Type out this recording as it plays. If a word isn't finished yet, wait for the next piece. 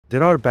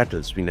There are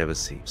battles we never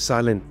see,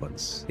 silent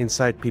ones,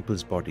 inside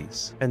people's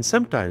bodies. And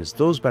sometimes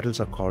those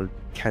battles are called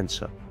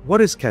cancer. What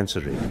is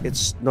cancer really?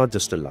 It's not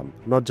just a lump,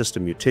 not just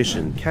a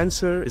mutation.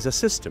 Cancer is a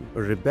system,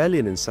 a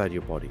rebellion inside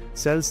your body.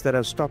 Cells that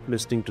have stopped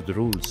listening to the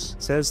rules.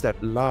 Cells that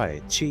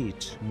lie,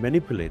 cheat,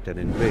 manipulate and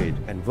invade.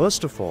 And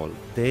worst of all,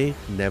 they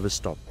never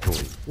stop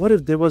growing. What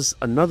if there was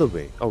another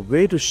way? A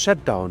way to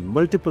shut down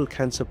multiple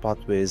cancer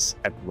pathways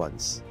at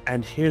once?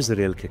 And here's the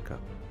real kicker.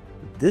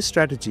 This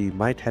strategy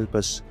might help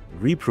us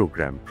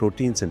reprogram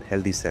proteins in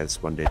healthy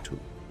cells one day too.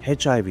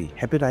 HIV,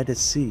 hepatitis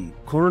C,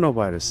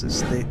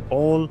 coronaviruses, they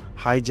all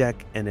hijack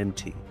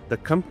NMT. The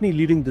company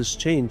leading this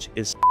change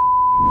is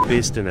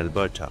based in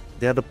Alberta.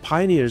 They are the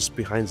pioneers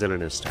behind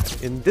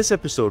zelenirstat. In this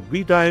episode,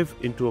 we dive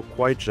into a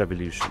quiet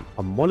revolution,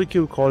 a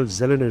molecule called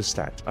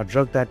zelenirstat, a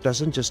drug that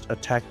doesn't just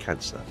attack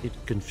cancer, it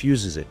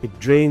confuses it, it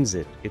drains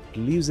it, it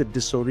leaves it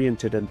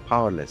disoriented and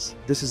powerless.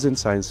 This isn't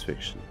science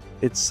fiction.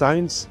 It's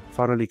science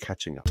finally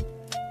catching up.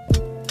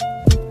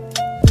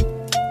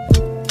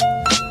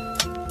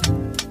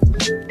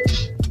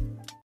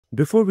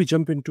 Before we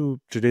jump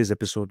into today's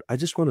episode, I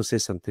just want to say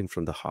something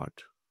from the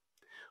heart.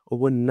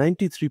 Over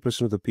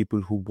 93% of the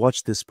people who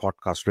watch this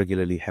podcast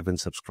regularly haven't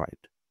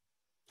subscribed.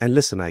 And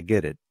listen, I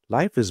get it.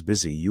 Life is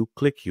busy. You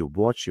click, you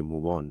watch, you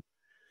move on.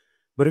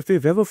 But if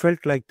you've ever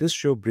felt like this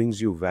show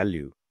brings you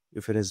value,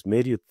 if it has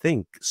made you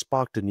think,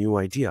 sparked a new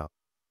idea,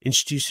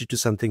 introduced you to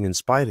something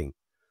inspiring,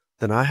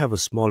 then I have a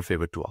small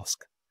favor to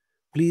ask.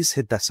 Please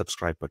hit that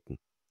subscribe button.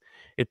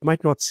 It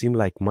might not seem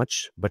like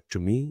much, but to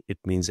me, it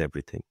means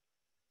everything.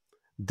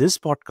 This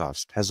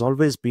podcast has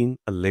always been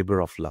a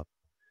labor of love.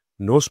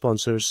 No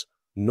sponsors,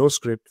 no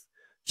script,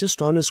 just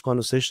honest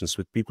conversations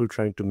with people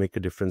trying to make a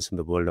difference in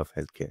the world of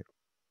healthcare.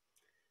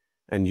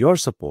 And your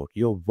support,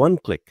 your one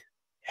click,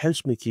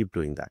 helps me keep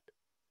doing that.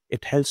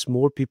 It helps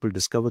more people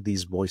discover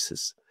these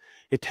voices.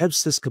 It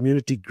helps this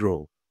community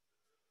grow.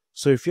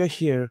 So if you're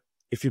here,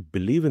 if you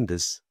believe in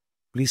this,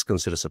 please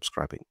consider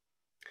subscribing.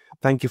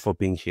 Thank you for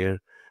being here.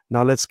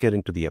 Now let's get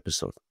into the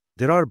episode.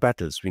 There are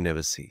battles we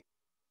never see.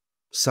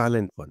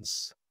 Silent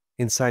ones,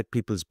 inside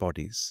people's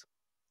bodies.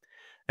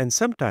 And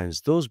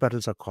sometimes those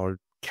battles are called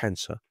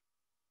cancer.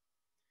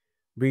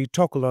 We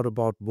talk a lot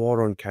about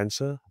war on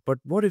cancer, but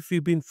what if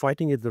we've been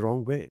fighting it the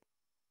wrong way?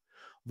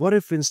 What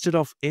if instead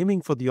of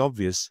aiming for the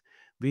obvious,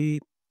 we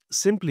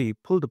simply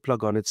pull the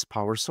plug on its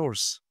power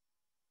source?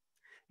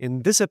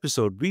 In this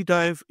episode, we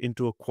dive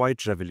into a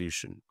quiet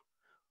revolution,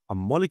 a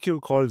molecule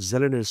called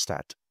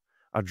zelenirstat,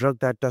 a drug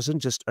that doesn't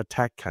just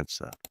attack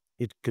cancer,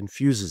 it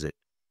confuses it.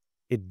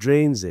 It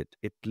drains it.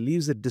 It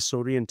leaves it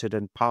disoriented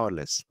and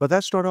powerless. But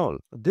that's not all.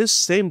 This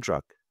same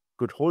drug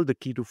could hold the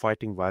key to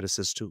fighting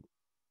viruses too.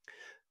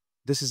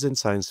 This isn't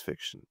science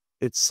fiction.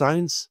 It's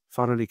science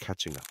finally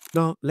catching up.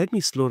 Now, let me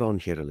slow down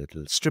here a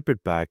little, strip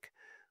it back.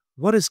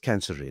 What is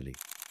cancer really?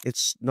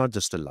 It's not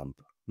just a lump,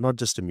 not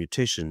just a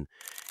mutation.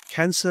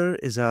 Cancer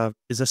is a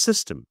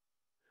system,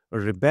 a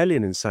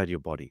rebellion inside your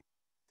body.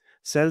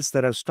 Cells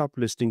that have stopped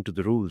listening to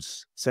the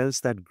rules. Cells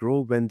that grow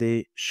when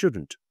they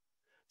shouldn't.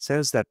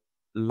 Cells that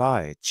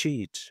lie,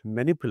 cheat,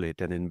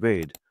 manipulate, and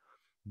invade.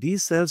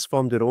 These cells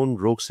form their own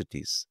rogue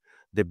cities.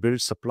 They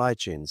build supply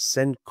chains,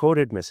 send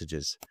coded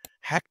messages,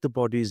 hack the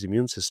body's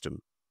immune system.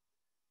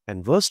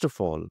 And worst of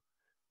all,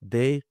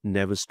 they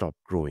never stop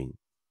growing.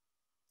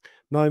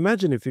 Now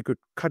imagine if you could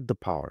cut the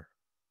power,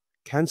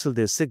 cancel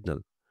their signal,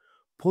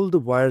 pull the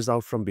wires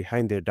out from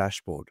behind their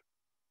dashboard.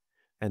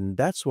 And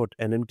that's what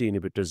NMT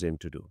inhibitors aim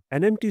to do.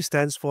 NMT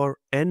stands for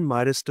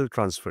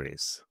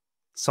N-Myristoyltransferase.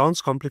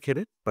 Sounds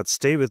complicated, but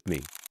stay with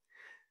me.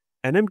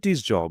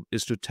 NMT's job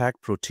is to tag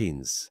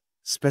proteins.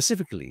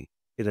 Specifically,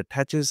 it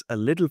attaches a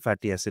little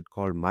fatty acid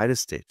called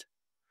myristate.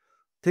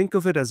 Think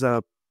of it as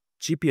a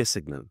GPS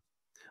signal,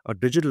 a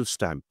digital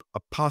stamp,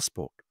 a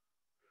passport.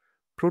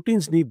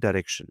 Proteins need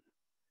direction,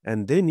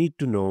 and they need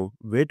to know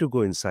where to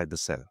go inside the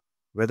cell,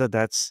 whether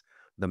that's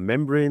the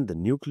membrane, the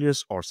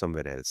nucleus, or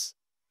somewhere else.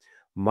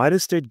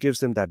 Myristate gives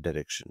them that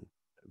direction.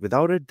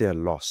 Without it, they are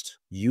lost,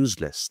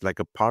 useless, like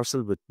a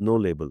parcel with no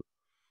label,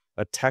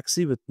 a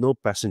taxi with no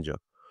passenger,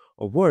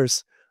 or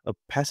worse, a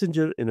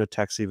passenger in a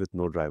taxi with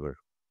no driver.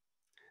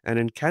 And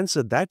in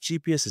cancer, that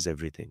GPS is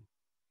everything.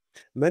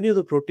 Many of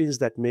the proteins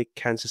that make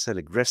cancer cell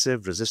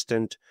aggressive,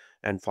 resistant,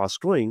 and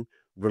fast-growing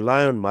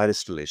rely on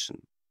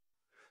myristylation.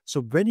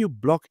 So when you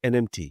block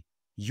NMT,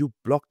 you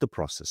block the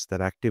process that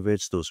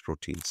activates those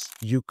proteins.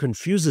 You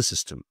confuse the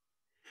system.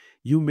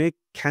 You make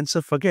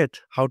cancer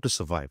forget how to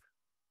survive.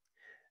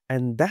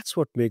 And that's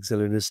what makes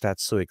zelenirstat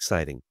so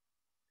exciting.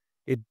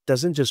 It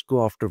doesn't just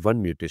go after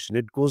one mutation,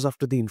 it goes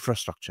after the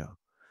infrastructure,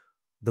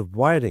 the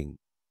wiring,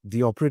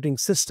 the operating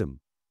system.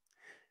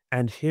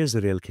 And here's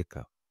the real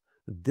kicker.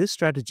 This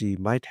strategy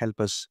might help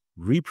us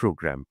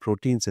reprogram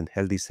proteins in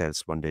healthy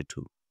cells one day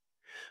too.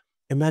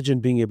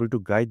 Imagine being able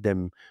to guide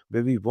them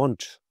where we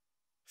want,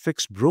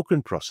 fix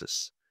broken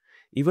process,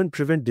 even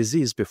prevent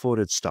disease before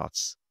it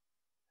starts.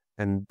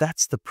 And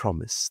that's the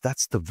promise,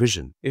 that's the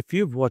vision. If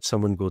you've watched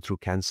someone go through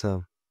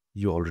cancer,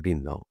 you already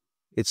know.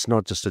 It's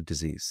not just a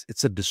disease,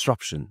 it's a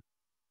disruption.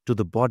 to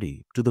the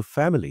body, to the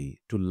family,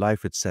 to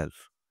life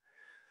itself.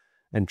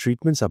 And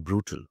treatments are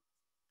brutal.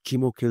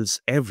 Chemo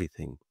kills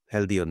everything,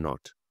 healthy or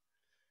not.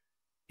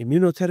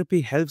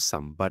 Immunotherapy helps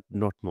some, but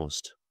not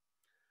most.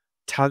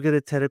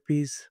 Targeted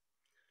therapies,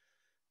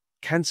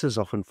 cancers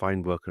often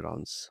find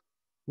workarounds.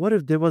 What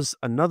if there was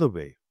another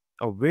way?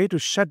 A way to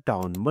shut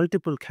down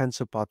multiple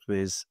cancer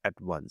pathways at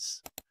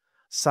once,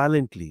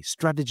 silently,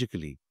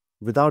 strategically,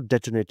 without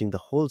detonating the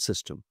whole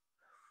system.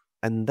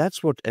 And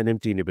that's what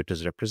NMT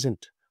inhibitors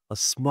represent, a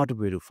smarter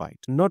way to fight.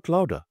 Not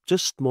louder,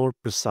 just more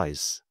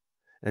precise.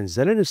 And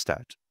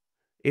zelenirstat,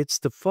 it's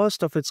the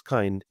first of its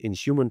kind in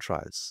human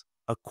trials,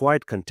 a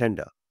quiet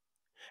contender,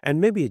 and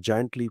maybe a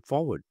giant leap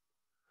forward.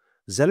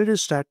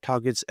 Zelenirstat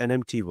targets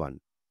NMT1.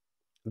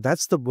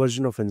 That's the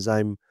version of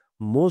enzyme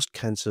most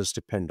cancers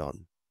depend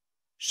on.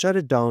 Shut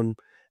it down,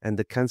 and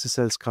the cancer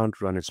cells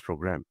can't run its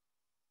program.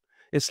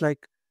 It's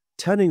like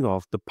turning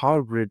off the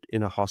power grid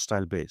in a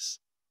hostile base.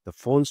 The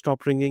phone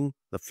stops ringing,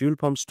 the fuel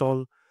pump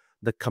stall,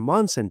 the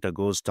command center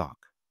goes dark.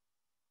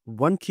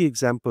 One key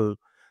example,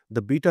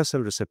 the beta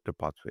cell receptor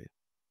pathway,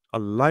 a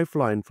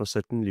lifeline for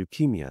certain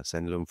leukemias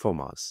and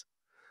lymphomas.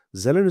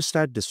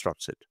 Zelenirstat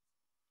disrupts it.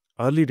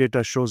 Early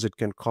data shows it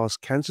can cause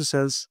cancer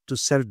cells to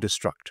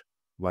self-destruct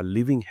while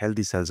leaving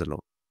healthy cells alone.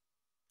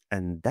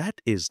 And that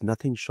is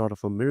nothing short of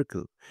a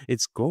miracle.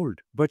 It's gold.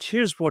 But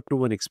here's what no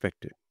one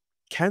expected.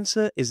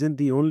 Cancer isn't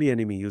the only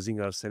enemy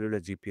using our cellular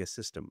GPS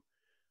system.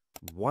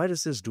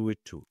 Viruses do it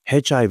too.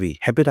 HIV,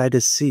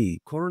 hepatitis C,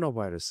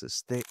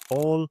 coronaviruses, they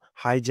all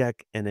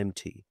hijack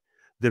NMT.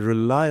 They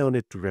rely on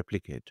it to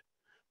replicate,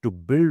 to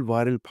build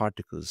viral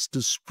particles,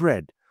 to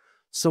spread.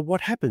 So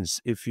what happens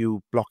if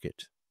you block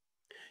it?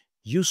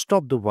 You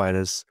stop the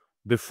virus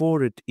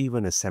before it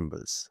even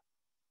assembles.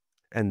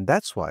 And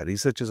that's why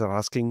researchers are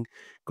asking,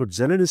 could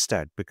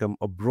zelenirstat become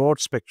a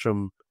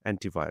broad-spectrum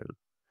antiviral?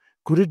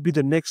 Could it be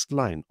the next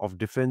line of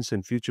defense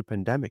in future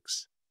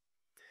pandemics?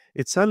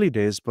 It's early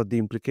days, but the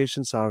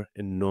implications are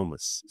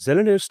enormous.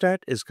 Zelenirstat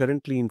is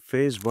currently in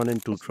phase 1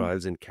 and 2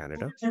 trials in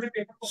Canada.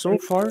 So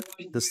far,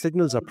 the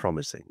signals are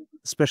promising,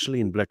 especially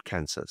in blood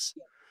cancers.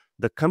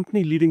 The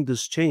company leading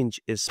this change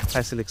is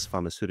Pacylex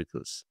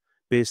Pharmaceuticals,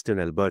 based in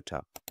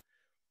Alberta.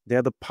 They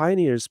are the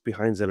pioneers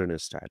behind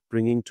zelenirstat,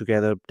 bringing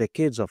together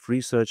decades of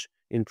research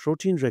in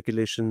protein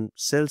regulation,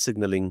 cell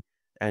signaling,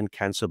 and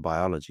cancer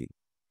biology.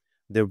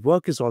 Their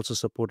work is also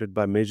supported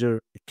by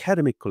major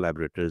academic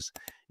collaborators,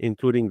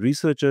 including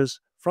researchers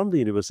from the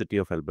University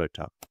of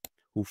Alberta,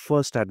 who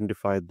first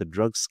identified the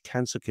drug's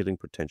cancer-killing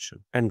potential.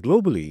 And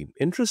globally,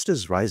 interest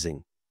is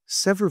rising.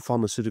 Several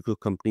pharmaceutical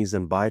companies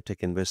and biotech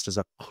investors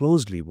are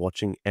closely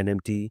watching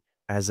NMT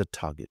as a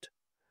target,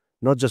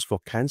 not just for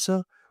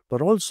cancer,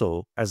 but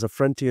also as a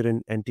frontier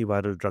in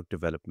antiviral drug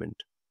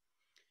development.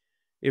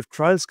 If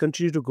trials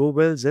continue to go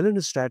well,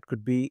 zelenirstat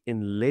could be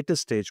in later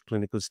stage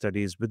clinical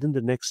studies within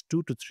the next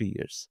 2 to 3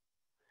 years.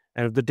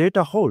 And if the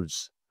data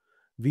holds,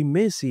 we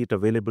may see it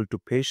available to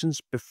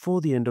patients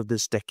before the end of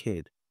this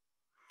decade.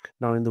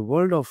 Now, in the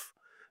world of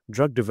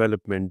drug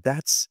development,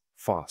 that's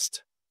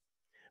fast.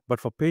 But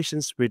for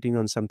patients waiting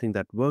on something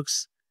that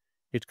works,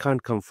 it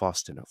can't come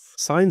fast enough.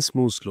 Science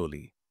moves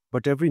slowly,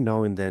 but every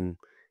now and then,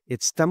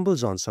 it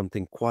stumbles on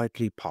something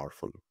quietly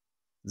powerful.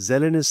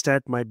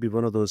 Zelenirstat might be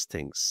one of those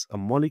things, a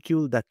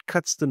molecule that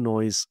cuts the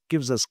noise,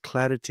 gives us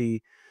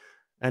clarity,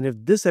 and if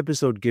this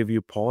episode gave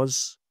you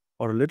pause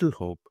or a little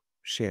hope,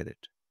 share it.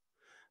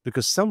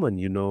 Because someone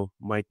you know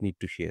might need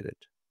to hear it.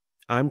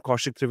 I'm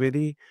Kaushik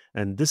Trivedi,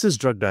 and this is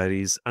Drug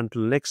Diaries.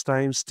 Until next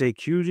time, stay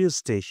curious,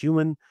 stay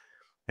human,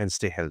 and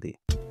stay healthy.